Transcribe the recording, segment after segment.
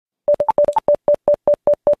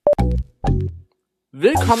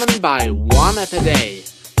Willkommen bei One App a Day.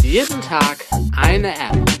 Jeden Tag eine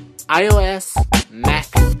App. iOS, Mac,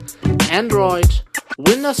 Android,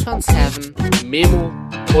 Windows Phone 7, Memo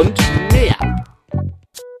und mehr.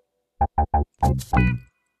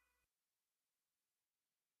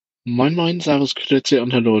 Moin moin, servus, grüezi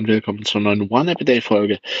und hallo und willkommen zur neuen One App a Day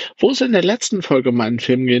Folge. Wo es in der letzten Folge um einen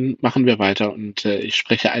Film ging, machen wir weiter und ich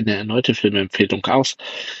spreche eine erneute Filmempfehlung aus.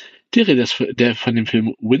 Die Rede ist von dem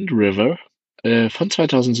Film Wind River von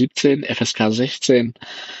 2017, FSK 16,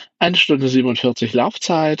 1 Stunde 47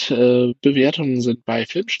 Laufzeit. Bewertungen sind bei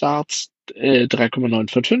Filmstarts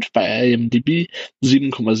 3,9 von 5, bei IMDb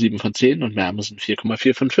 7,7 von 10 und bei Amazon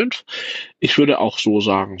 4,4 von 5. Ich würde auch so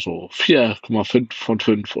sagen, so 4,5 von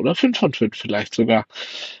 5 oder 5 von 5 vielleicht sogar.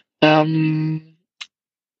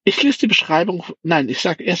 Ich lese die Beschreibung, nein, ich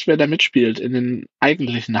sag erst, wer da mitspielt. In den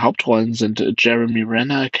eigentlichen Hauptrollen sind Jeremy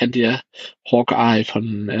Renner, kennt ihr, Hawkeye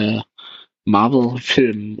von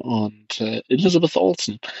Marvel-Filmen und Elizabeth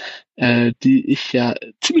Olsen, die ich ja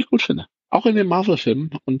ziemlich gut finde. Auch in den Marvel-Filmen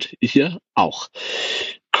und hier auch.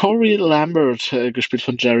 Corey Lambert, gespielt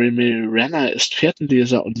von Jeremy Renner, ist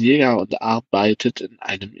Fährtenleser und Jäger und arbeitet in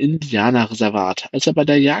einem Indianerreservat. Als er bei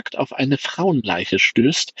der Jagd auf eine Frauenleiche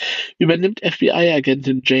stößt, übernimmt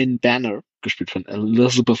FBI-Agentin Jane Banner, gespielt von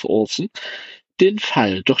Elizabeth Olsen, den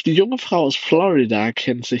Fall. Doch die junge Frau aus Florida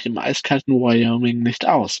kennt sich im eiskalten Wyoming nicht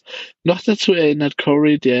aus. Noch dazu erinnert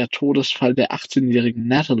Corey der Todesfall der 18-jährigen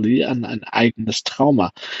Natalie an ein eigenes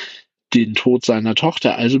Trauma, den Tod seiner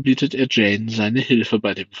Tochter, also bietet er Jane seine Hilfe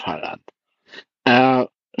bei dem Fall an.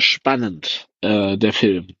 Spannend, der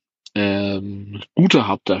Film. Gute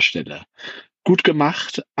Hauptdarsteller. Gut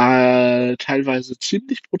gemacht, teilweise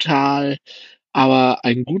ziemlich brutal, aber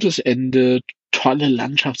ein gutes Ende, tolle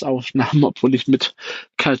Landschaftsaufnahmen, obwohl ich mit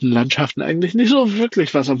kalten Landschaften eigentlich nicht so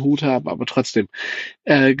wirklich was am Hut habe, aber trotzdem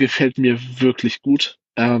gefällt mir wirklich gut.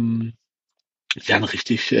 Ja,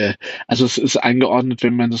 richtig, also es ist eingeordnet,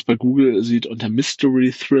 wenn man das bei Google sieht, unter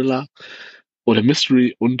Mystery Thriller oder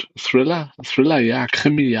Mystery und Thriller. Thriller, ja,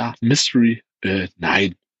 Krimi, ja, Mystery,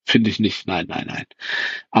 nein, finde ich nicht, nein.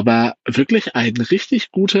 Aber wirklich ein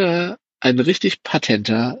richtig guter, ein richtig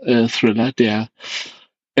patenter Thriller, der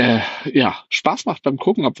ja, Spaß macht beim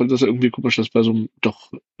Gucken, obwohl das irgendwie komisch ist, bei so einem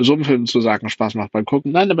Film zu sagen, Spaß macht beim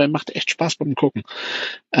Gucken. Nein, aber er macht echt Spaß beim Gucken.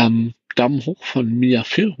 Daumen hoch von mir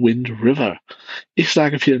für Wind River. Ich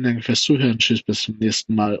sage vielen Dank fürs Zuhören. Tschüss, bis zum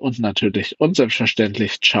nächsten Mal und natürlich und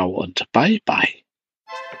selbstverständlich ciao und bye bye.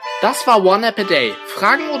 Das war One App a Day.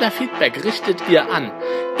 Fragen oder Feedback richtet ihr an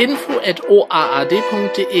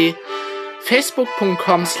info@oaad.de,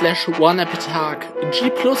 facebook.com/oneappatag,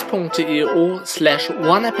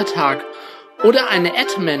 gplus.io/oneappatag oder eine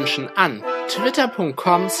 @Menschen an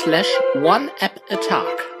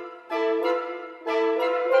twitter.com/oneappatag.